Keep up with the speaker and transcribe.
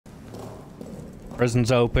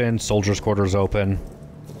Prison's open, soldiers' quarters open.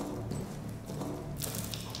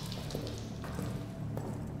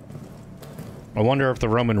 I wonder if the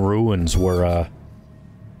Roman ruins were,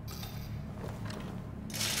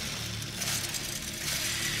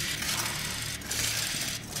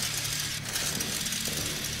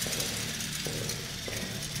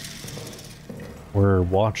 we're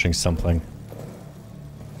watching something.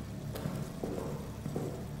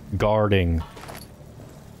 Guarding.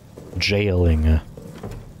 Jailing.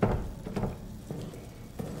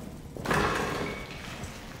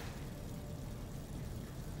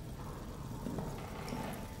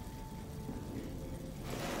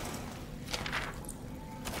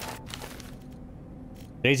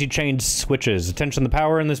 Daisy-chained switches. Attention, the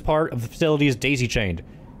power in this part of the facility is daisy-chained.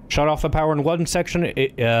 Shut off the power in one section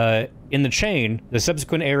in the chain, the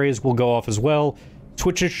subsequent areas will go off as well.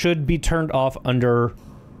 Switches should be turned off under...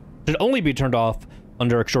 should only be turned off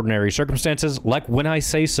under extraordinary circumstances, like when I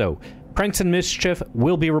say so. Pranks and mischief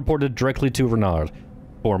will be reported directly to Renard.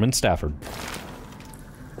 Foreman Stafford.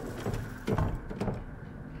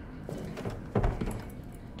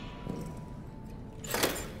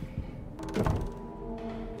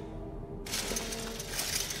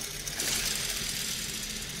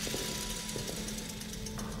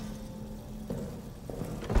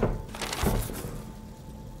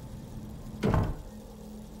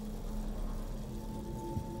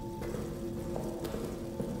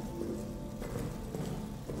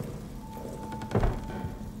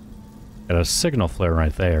 Got a signal flare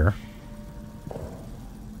right there.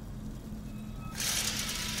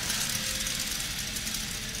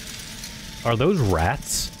 Are those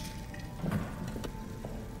rats?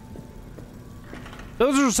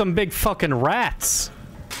 Those are some big fucking rats!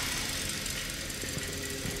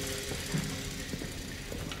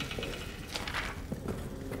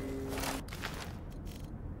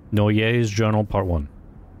 Noyer's Journal, Part 1.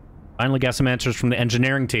 Finally got some answers from the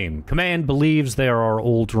engineering team. Command believes there are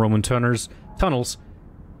old Roman tunnels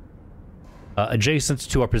adjacent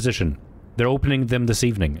to our position. They're opening them this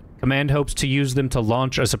evening. Command hopes to use them to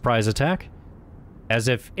launch a surprise attack, as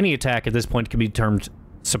if any attack at this point can be termed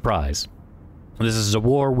surprise. This is a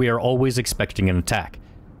war, we are always expecting an attack.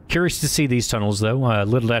 Curious to see these tunnels, though. A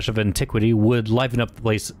little dash of antiquity would liven up the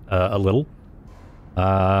place a little.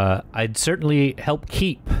 I'd certainly help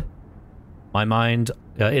keep my mind...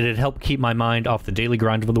 it'd help keep my mind off the daily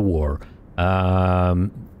grind of the war.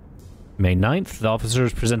 May 9th, the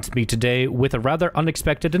officers presented me today with a rather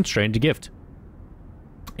unexpected and strange gift.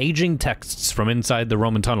 Aging texts from inside the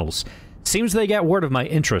Roman tunnels. Seems they got word of my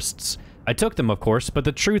interests. I took them, of course, but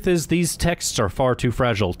the truth is these texts are far too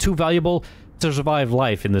fragile, too valuable to survive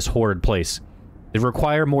life in this horrid place. They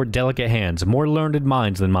require more delicate hands, more learned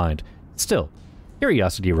minds than mine. Still,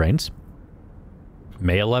 curiosity reigns.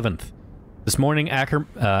 May 11th. This morning,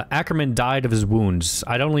 Ackerman died of his wounds.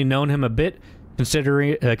 I'd only known him a bit,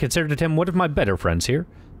 considered him one of my better friends here.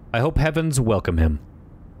 I hope heavens welcome him.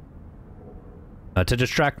 To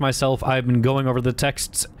distract myself, I've been going over the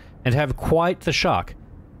texts and have quite the shock.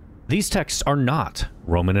 These texts are not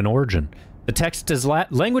Roman in origin. The text is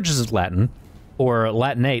language is Latin, or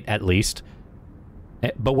Latinate at least,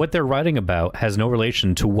 but what they're writing about has no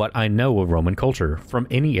relation to what I know of Roman culture from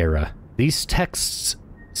any era. These texts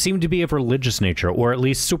seem to be of religious nature, or at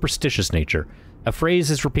least superstitious nature. A phrase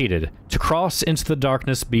is repeated, to cross into the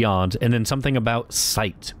darkness beyond, and then something about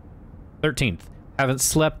sight. 13th, haven't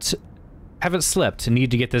slept,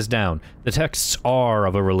 need to get this down. The texts are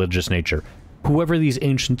of a religious nature. Whoever these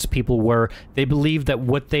ancient people were, they believed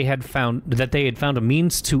that they had found a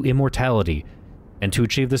means to immortality, and to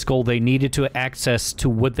achieve this goal they needed to access to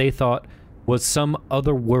what they thought was some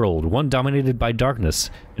other world, one dominated by darkness,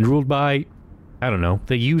 and ruled by... I don't know.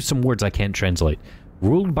 They use some words I can't translate.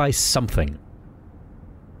 Ruled by something.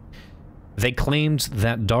 They claimed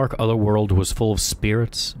that dark otherworld was full of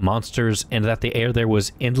spirits, monsters, and that the air there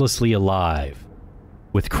was endlessly alive,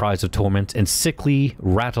 with cries of torment and sickly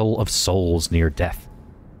rattle of souls near death.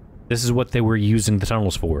 This is what they were using the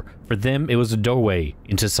tunnels for. For them, it was a doorway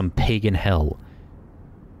into some pagan hell.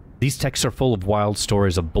 These texts are full of wild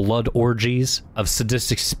stories of blood orgies, of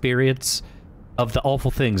sadistic spirits, of the awful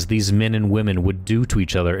things these men and women would do to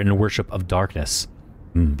each other in worship of darkness.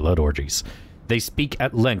 Blood orgies. They speak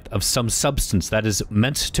at length of some substance that is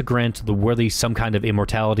meant to grant the worthy some kind of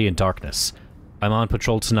immortality in darkness. I'm on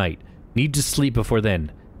patrol tonight. Need to sleep before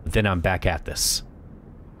then. Then I'm back at this.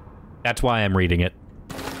 That's why I'm reading it.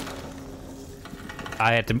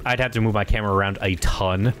 I'd have to move my camera around a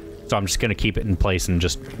ton, so I'm just gonna keep it in place and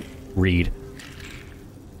just read.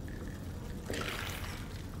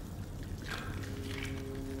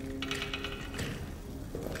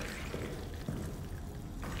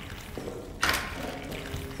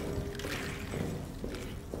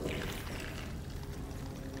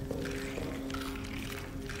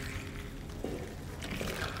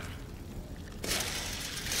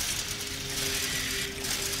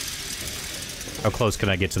 How close can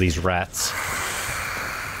I get to these rats?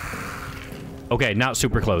 Okay, not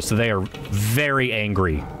super close. So they are very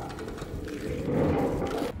angry.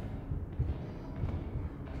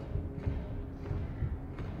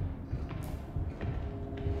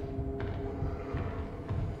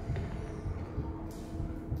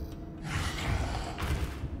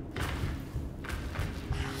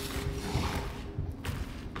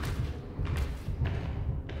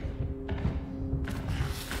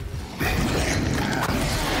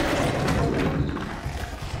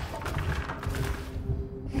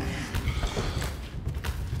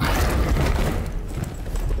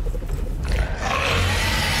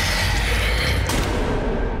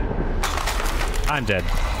 I'm dead.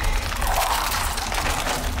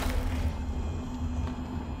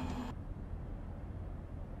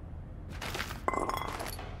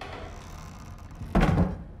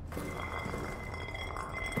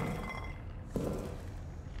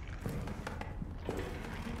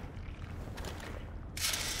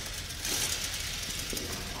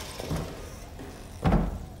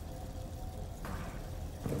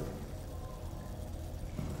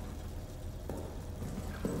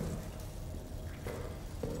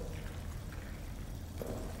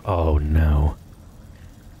 Oh no.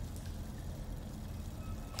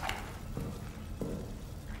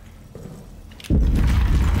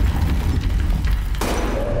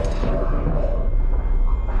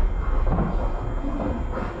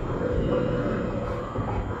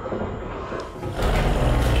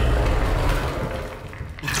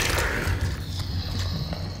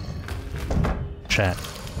 Chat.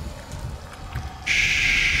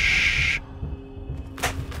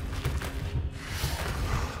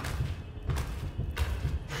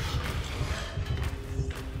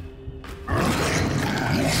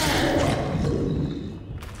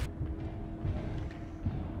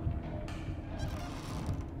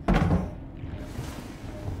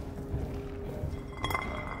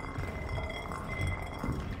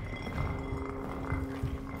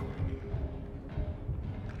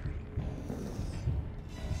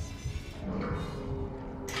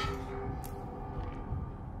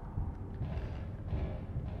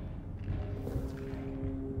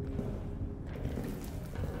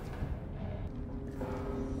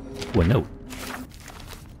 Ooh, a note.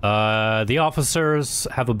 The officers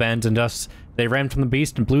have abandoned us. They ran from the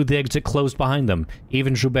beast and blew the exit closed behind them.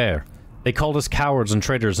 Even Joubert. They called us cowards and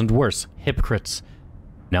traitors and worse, hypocrites.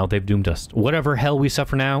 Now they've doomed us. Whatever hell we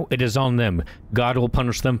suffer now, it is on them. God will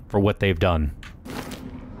punish them for what they've done.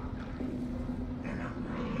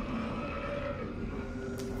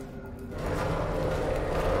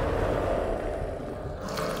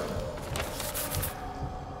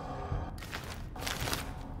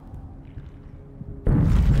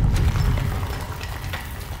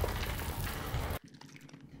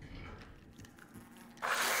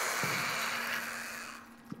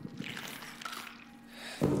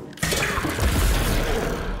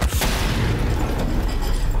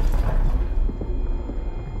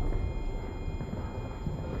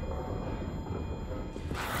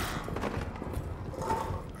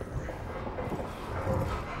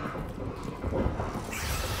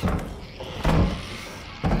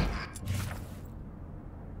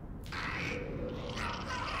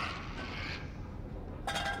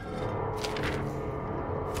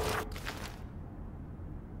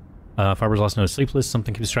 Fiber's last note is sleepless.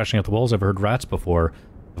 Something keeps scratching at the walls. I've heard rats before,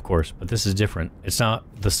 of course, but this is different. It's not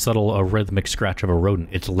the subtle, rhythmic scratch of a rodent.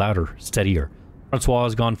 It's louder, steadier. Francois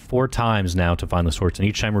has gone 4 times now to find the source, and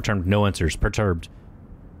each time returned with no answers, perturbed.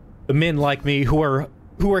 The men like me who are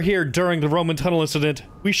here during the Roman tunnel incident,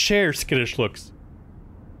 we share skittish looks.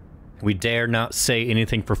 We dare not say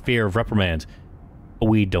anything for fear of reprimand. But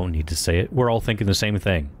we don't need to say it. We're all thinking the same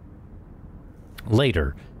thing.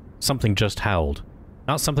 Later, something just howled.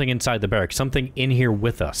 Not something inside the barracks, something in here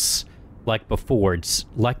with us. Like before, it's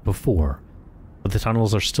like before. But the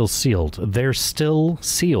tunnels are still sealed. They're still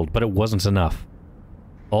sealed, but it wasn't enough.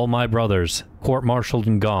 All my brothers, court-martialed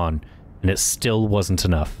and gone, and it still wasn't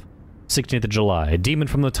enough. 16th of July, a demon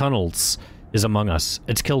from the tunnels is among us.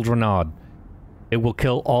 It's killed Renaud. It will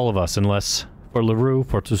kill all of us unless, for Leroux,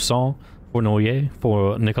 for Toussaint, for Noyer,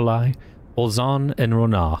 for Nikolai, Olzan, and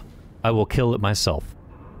Renard, I will kill it myself.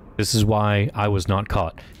 This is why I was not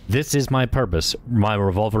caught. This is my purpose. My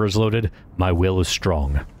revolver is loaded. My will is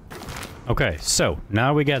strong. Okay, so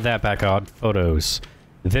now we get that back on. Photos.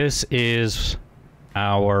 This is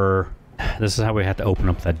our... This is how we had to open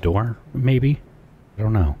up that door, maybe? I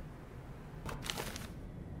don't know.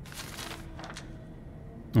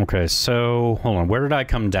 Okay, so... Hold on, where did I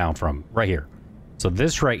come down from? Right here. So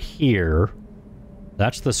this right here...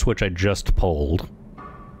 That's the switch I just pulled.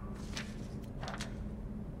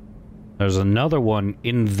 There's another one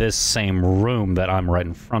in this same room that I'm right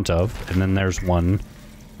in front of, and then there's one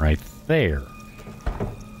right there.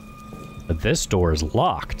 But this door is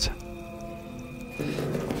locked.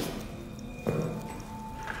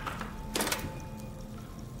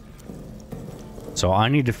 So I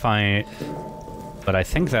need to find... But I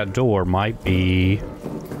think that door might be...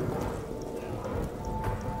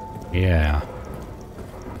 Yeah.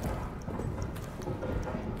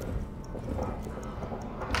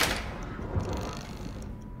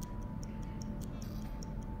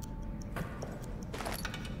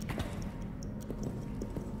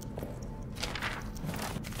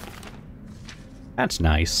 That's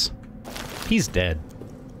nice. He's dead.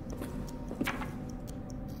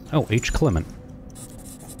 Oh, H. Clement.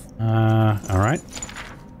 Alright.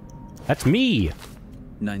 That's me!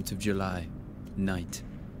 9th of July. Night.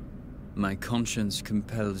 My conscience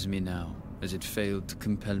compels me now, as it failed to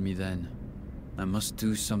compel me then. I must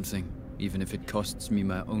do something, even if it costs me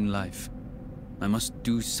my own life. I must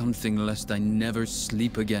do something lest I never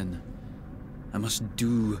sleep again. I must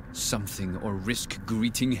do something or risk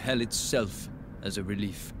greeting hell itself as a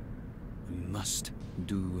relief. I must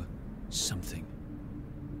do something.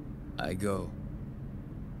 I go.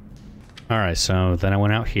 Alright, so then I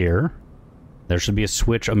went out here. There should be a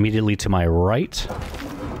switch immediately to my right.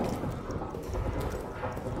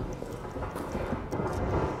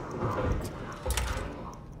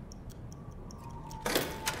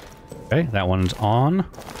 Okay, that one's on.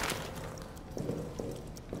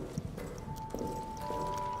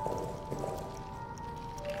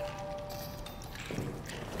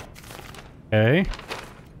 Okay.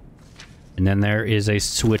 And then there is a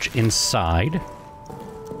switch inside.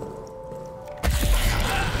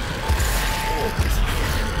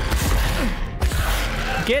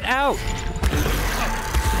 Get out!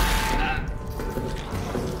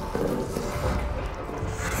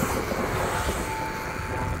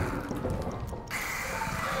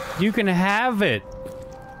 You can have it.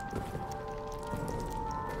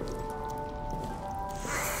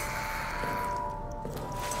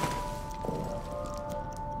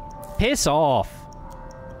 Piss off.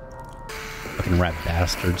 Fucking rat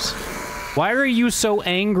bastards. Why are you so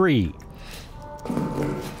angry?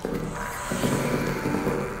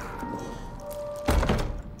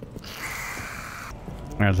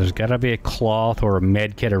 Now, there's gotta be a cloth or a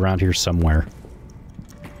med kit around here somewhere.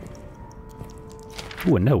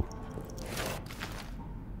 Ooh, a no.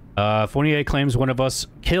 Fournier claims one of us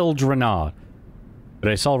killed Renaud.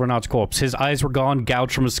 But I saw Renaud's corpse. His eyes were gone,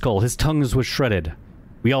 gouged from his skull. His tongue was shredded.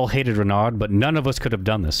 We all hated Renaud, but none of us could have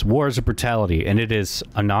done this. War is a brutality, and it is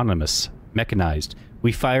anonymous, mechanized.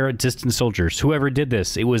 We fire at distant soldiers. Whoever did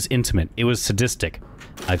this, it was intimate. It was sadistic.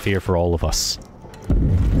 I fear for all of us.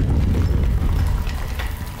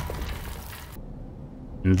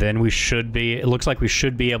 And then we should be... It looks like we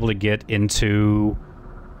should be able to get into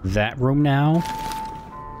that room now.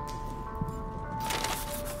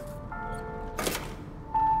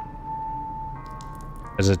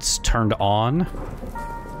 As it's turned on.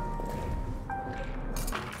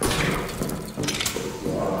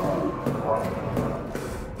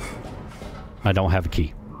 I don't have a key.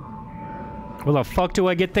 Where the fuck do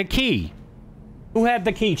I get the key? Who had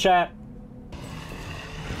the key, chat?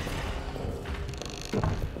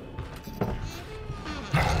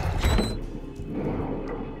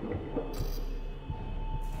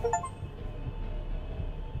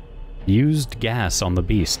 Used gas on the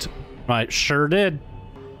beast. I sure did.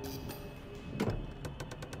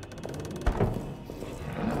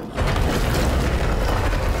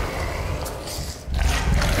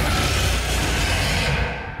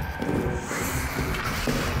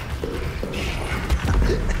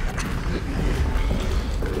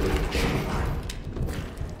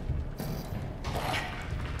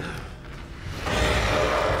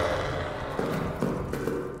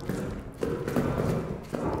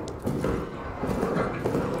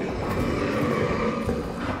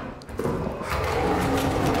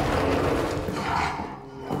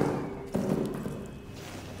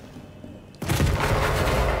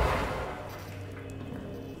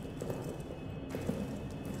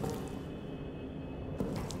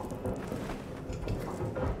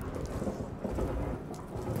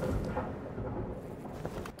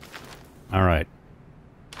 Alright.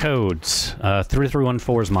 Codes.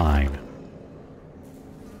 3314 is mine.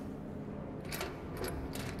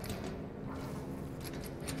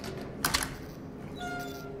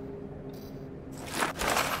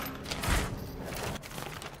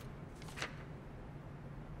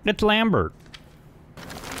 It's Lambert.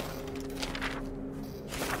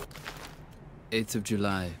 8th of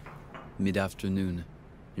July, mid-afternoon.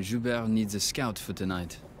 Joubert needs a scout for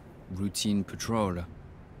tonight. routine patrol.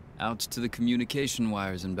 Out to the communication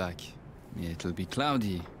wires and back. It'll be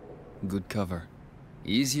cloudy. Good cover.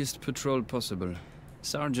 Easiest patrol possible.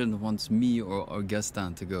 Sergeant wants me or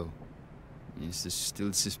Augustin to go. He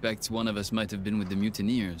still suspects one of us might have been with the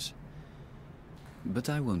mutineers. But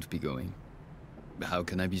I won't be going. How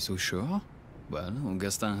can I be so sure? Well,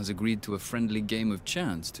 Augustin has agreed to a friendly game of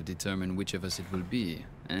chance to determine which of us it will be.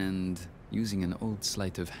 And using an old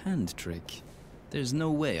sleight of hand trick, there's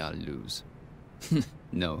no way I'll lose.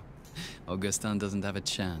 No, Augustin doesn't have a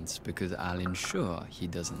chance because I'll ensure he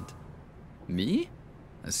doesn't. Me?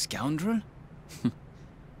 A scoundrel?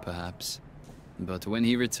 Perhaps. But when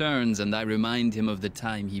he returns and I remind him of the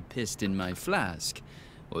time he pissed in my flask,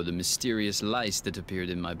 or the mysterious lice that appeared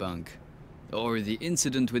in my bunk, or the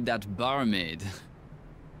incident with that barmaid,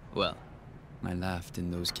 well, I laughed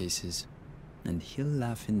in those cases, and he'll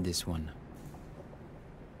laugh in this one.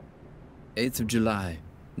 8th of July,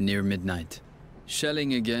 near midnight.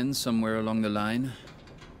 Shelling again somewhere along the line.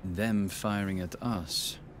 Them firing at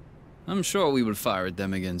us. I'm sure we will fire at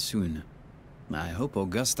them again soon. I hope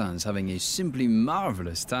Augustin's having a simply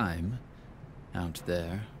marvelous time out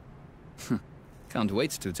there. Can't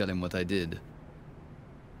wait to tell him what I did.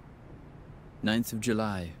 9th of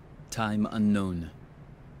July, time unknown.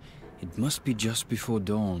 It must be just before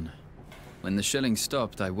dawn. When the shelling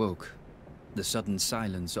stopped, I woke. The sudden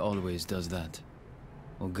silence always does that.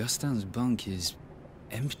 Augustin's bunk is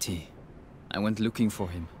empty. I went looking for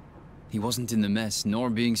him. He wasn't in the mess, nor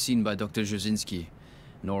being seen by Dr. Jasinski,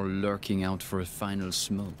 nor lurking out for a final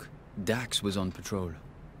smoke. Dax was on patrol.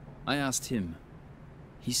 I asked him.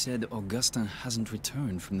 He said Augustin hasn't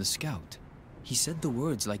returned from the scout. He said the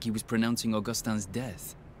words like he was pronouncing Augustin's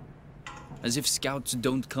death. As if scouts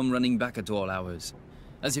don't come running back at all hours.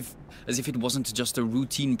 As if it wasn't just a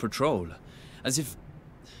routine patrol. As if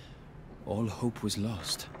all hope was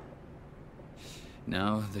lost.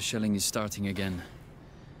 Now the shelling is starting again.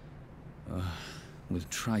 We'll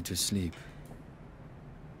try to sleep.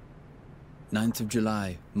 9th of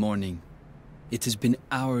July, morning. It has been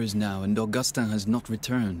hours now and Augustin has not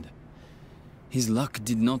returned. His luck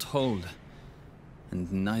did not hold.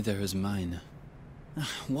 And neither has mine.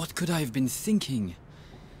 What could I have been thinking?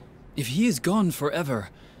 If he is gone forever...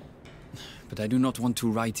 But I do not want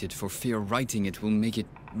to write it, for fear writing it will make it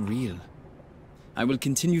real. I will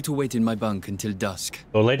continue to wait in my bunk until dusk.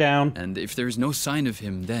 Go lay down. And if there is no sign of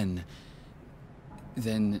him, then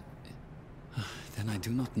I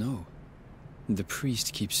do not know. The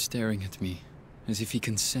priest keeps staring at me, as if he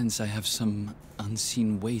can sense I have some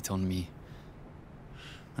unseen weight on me.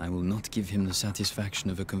 I will not give him the satisfaction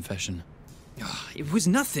of a confession. It was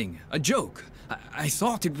nothing, a joke. I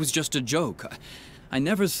thought it was just a joke. I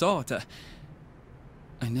never thought.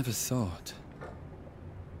 I never thought.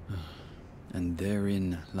 And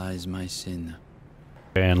therein lies my sin.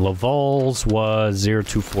 And Laval's was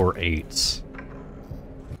 0248.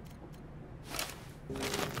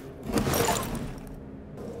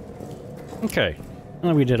 Okay,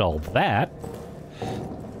 well, we did all that.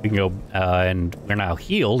 We can go, and we're now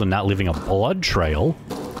healed and not leaving a blood trail.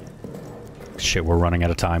 Shit, we're running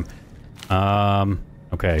out of time.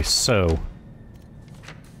 Okay, so...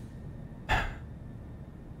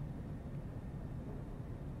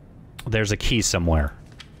 There's a key somewhere.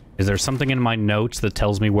 Is there something in my notes that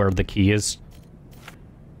tells me where the key is?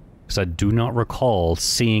 Because I do not recall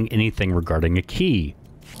seeing anything regarding a key.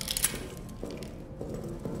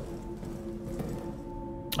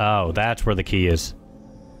 Oh, that's where the key is.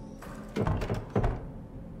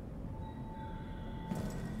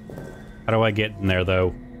 How do I get in there,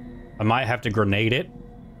 though? I might have to grenade it,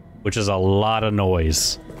 which is a lot of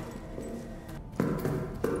noise.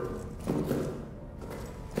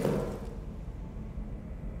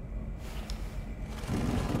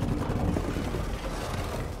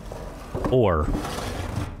 Or...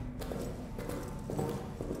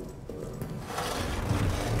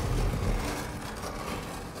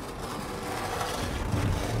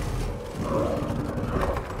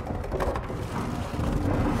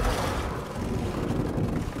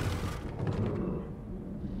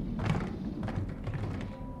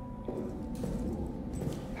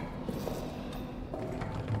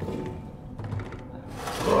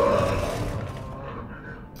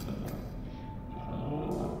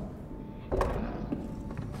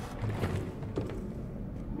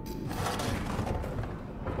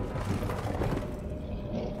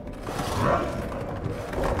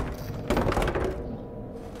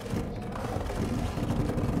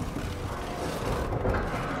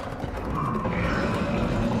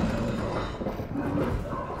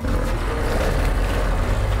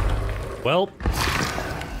 Well,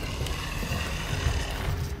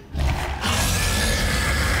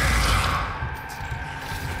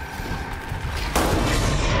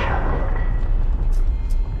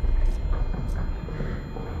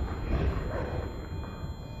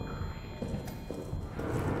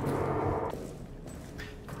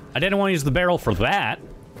 I didn't want to use the barrel for that.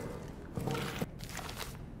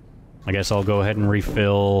 I guess I'll go ahead and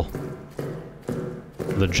refill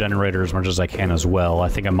the generator as much as I can as well. I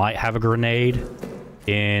think I might have a grenade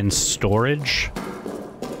in storage.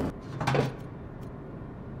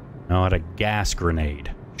 No, I had a gas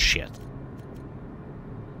grenade. Shit.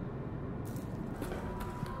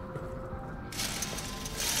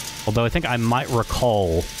 Although I think I might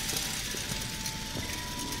recall...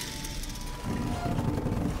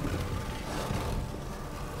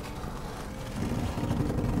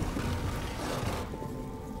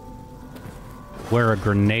 where a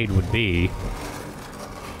grenade would be.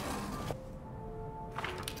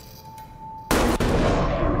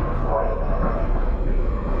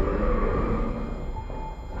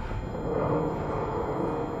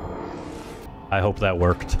 I hope that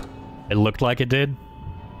worked. It looked like it did.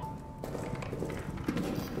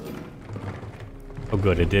 Oh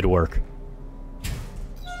good, it did work.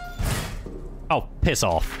 Oh, piss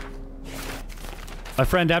off. My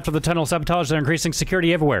friend, after the tunnel sabotage, they're increasing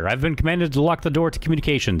security everywhere. I've been commanded to lock the door to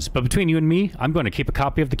communications, but between you and me, I'm going to keep a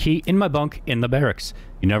copy of the key in my bunk in the barracks.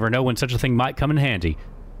 You never know when such a thing might come in handy.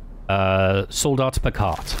 Soldat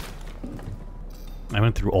Pacat. I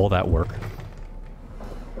went through all that work.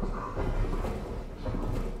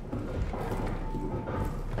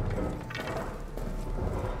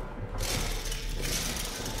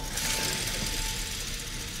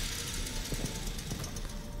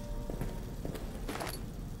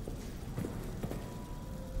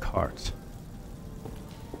 Cards.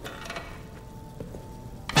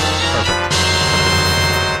 Perfect.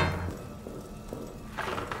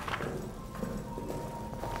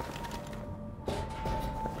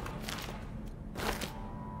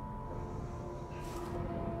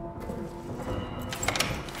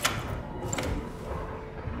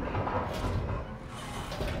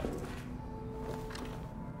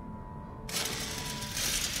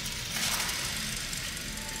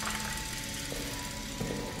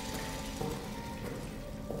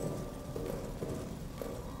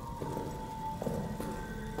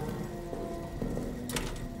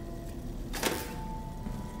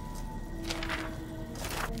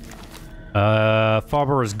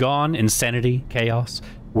 Farber is gone. Insanity. Chaos.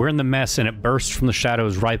 We're in the mess, and it bursts from the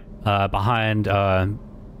shadows right behind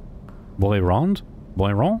Boiron?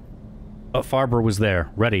 But Farber was there,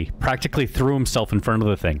 ready, practically threw himself in front of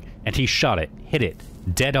the thing, and he shot it, hit it,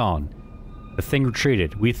 dead on. The thing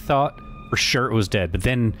retreated. We thought for sure it was dead, but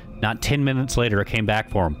then, not 10 minutes later, it came back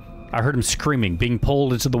for him. I heard him screaming, being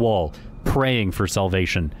pulled into the wall, praying for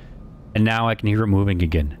salvation. And now I can hear it moving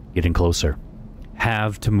again, getting closer.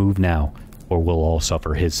 Have to move now, or we'll all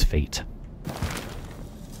suffer his fate.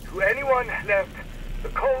 To anyone left, the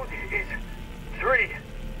code is 3,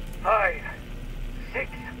 5,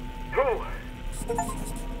 6, 2.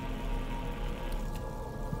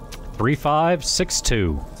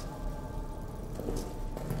 3562.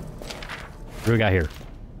 What do we got here?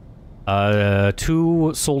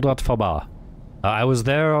 2 Soldat Faba. I was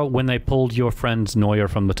there when they pulled your friend Neuer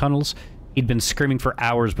from the tunnels. He'd been screaming for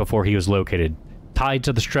hours before he was located. Tied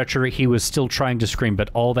to the stretcher, he was still trying to scream, but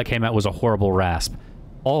all that came out was a horrible rasp.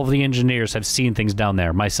 All of the engineers have seen things down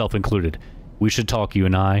there, myself included. We should talk, you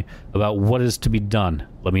and I, about what is to be done.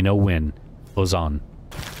 Let me know when. Ozan.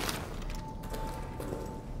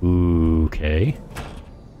 Okay.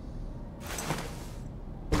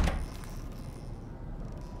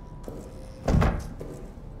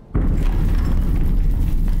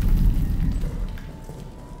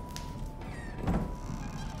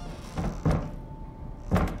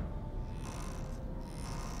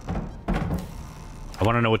 I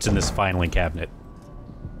want to know what's in this filing cabinet.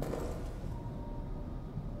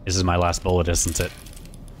 This is my last bullet, isn't it?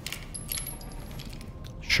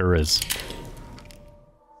 Sure is.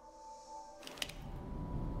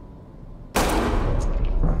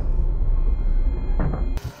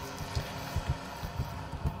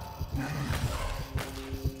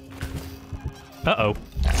 Uh-oh.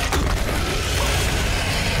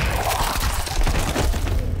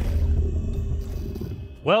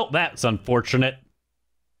 Well, that's unfortunate.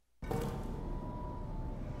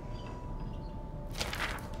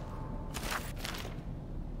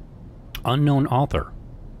 Unknown author.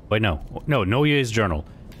 Wait, no. No, Noye's journal.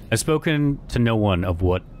 I've spoken to no one of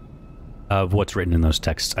what's written in those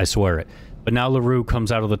texts, I swear it. But now LaRue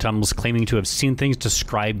comes out of the tunnels claiming to have seen things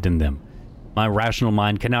described in them. My rational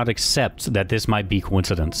mind cannot accept that this might be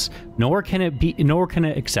coincidence, nor can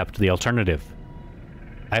it accept the alternative.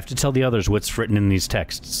 I have to tell the others what's written in these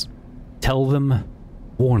texts. Tell them,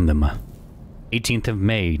 warn them. 18th of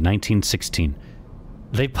May, 1916.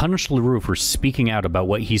 They punished LaRue for speaking out about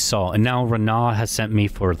what he saw, and now Renat has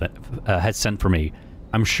sent for me.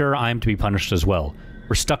 I'm sure I am to be punished as well.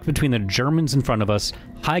 We're stuck between the Germans in front of us,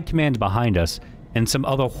 High Command behind us, and some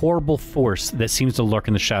other horrible force that seems to lurk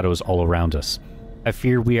in the shadows all around us. I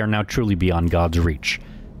fear we are now truly beyond God's reach.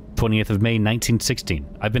 20th of May,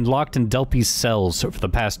 1916. I've been locked in Delpy's cells for the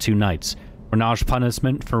past 2 nights. Renat's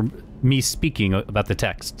punishment for me speaking about the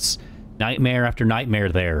texts. Nightmare after nightmare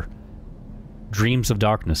there. Dreams of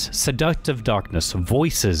darkness, seductive darkness,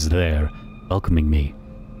 voices there, welcoming me.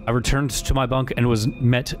 I returned to my bunk and was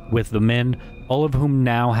met with the men, all of whom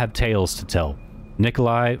now have tales to tell.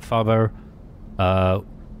 Nikolai, Faber,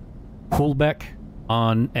 Hulbeck,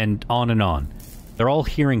 on and on. They're all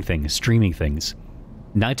hearing things, streaming things.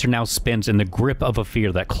 Nights are now spent in the grip of a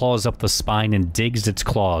fear that claws up the spine and digs its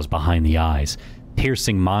claws behind the eyes,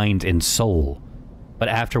 piercing mind and soul. But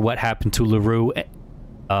after what happened to LaRue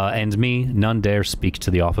and me, none dare speak to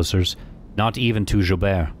the officers, not even to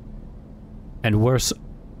Joubert. And worse,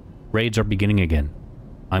 raids are beginning again.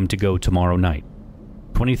 I'm to go tomorrow night.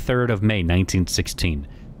 23rd of May, 1916.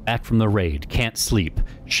 Back from the raid, can't sleep,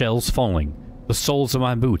 shells falling. The soles of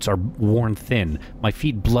my boots are worn thin, my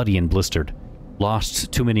feet bloody and blistered.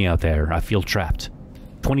 Lost too many out there, I feel trapped.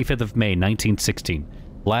 25th of May, 1916.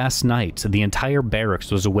 Last night, the entire barracks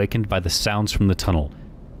was awakened by the sounds from the tunnel.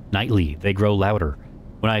 Nightly, they grow louder.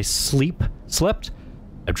 When I slept,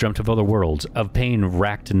 I dreamt of other worlds, of pain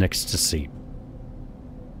racked in ecstasy.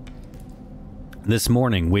 This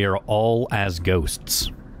morning, we are all as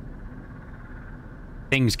ghosts.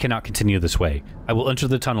 Things cannot continue this way. I will enter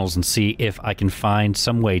the tunnels and see if I can find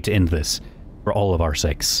some way to end this, for all of our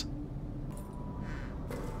sakes.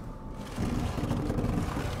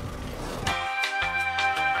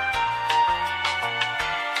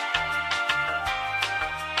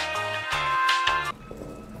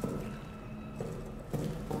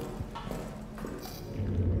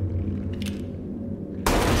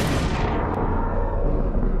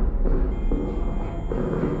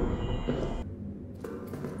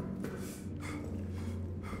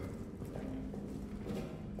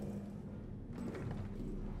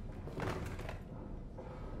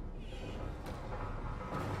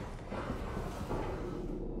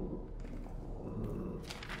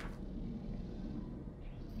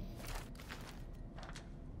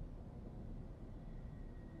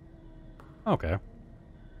 Okay.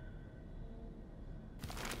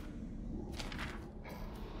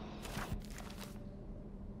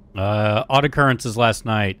 Odd occurrences last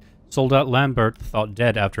night. Soldat Lambert, thought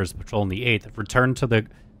dead after his patrol on the 8th, returned to the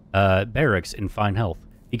barracks in fine health.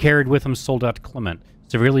 He carried with him Soldat Clement,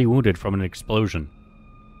 severely wounded from an explosion.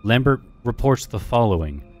 Lambert reports the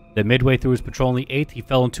following. That midway through his patrol on the 8th, he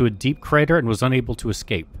fell into a deep crater and was unable to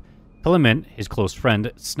escape. Clement, his close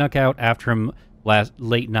friend, snuck out after him last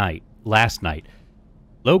night,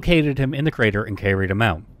 located him in the crater and carried him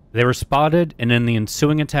out. They were spotted, and in the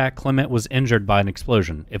ensuing attack, Clement was injured by an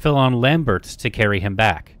explosion. It fell on Lambert to carry him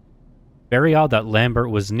back. Very odd that Lambert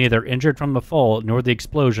was neither injured from the fall nor the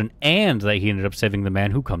explosion, and that he ended up saving the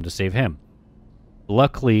man who come to save him.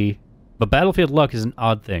 Luckily, but battlefield luck is an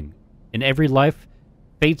odd thing. In every life,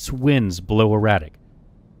 fate's winds blow erratic.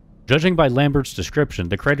 Judging by Lambert's description,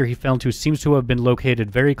 the crater he fell into seems to have been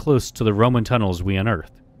located very close to the Roman tunnels we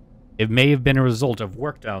unearthed. It may have been a result of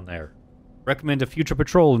work down there. Recommend a future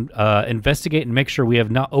patrol investigate and make sure we have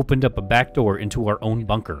not opened up a back door into our own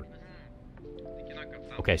bunker.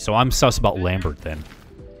 Okay, so I'm sus about Lambert then.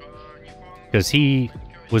 Because he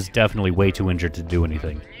was definitely way too injured to do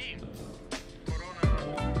anything.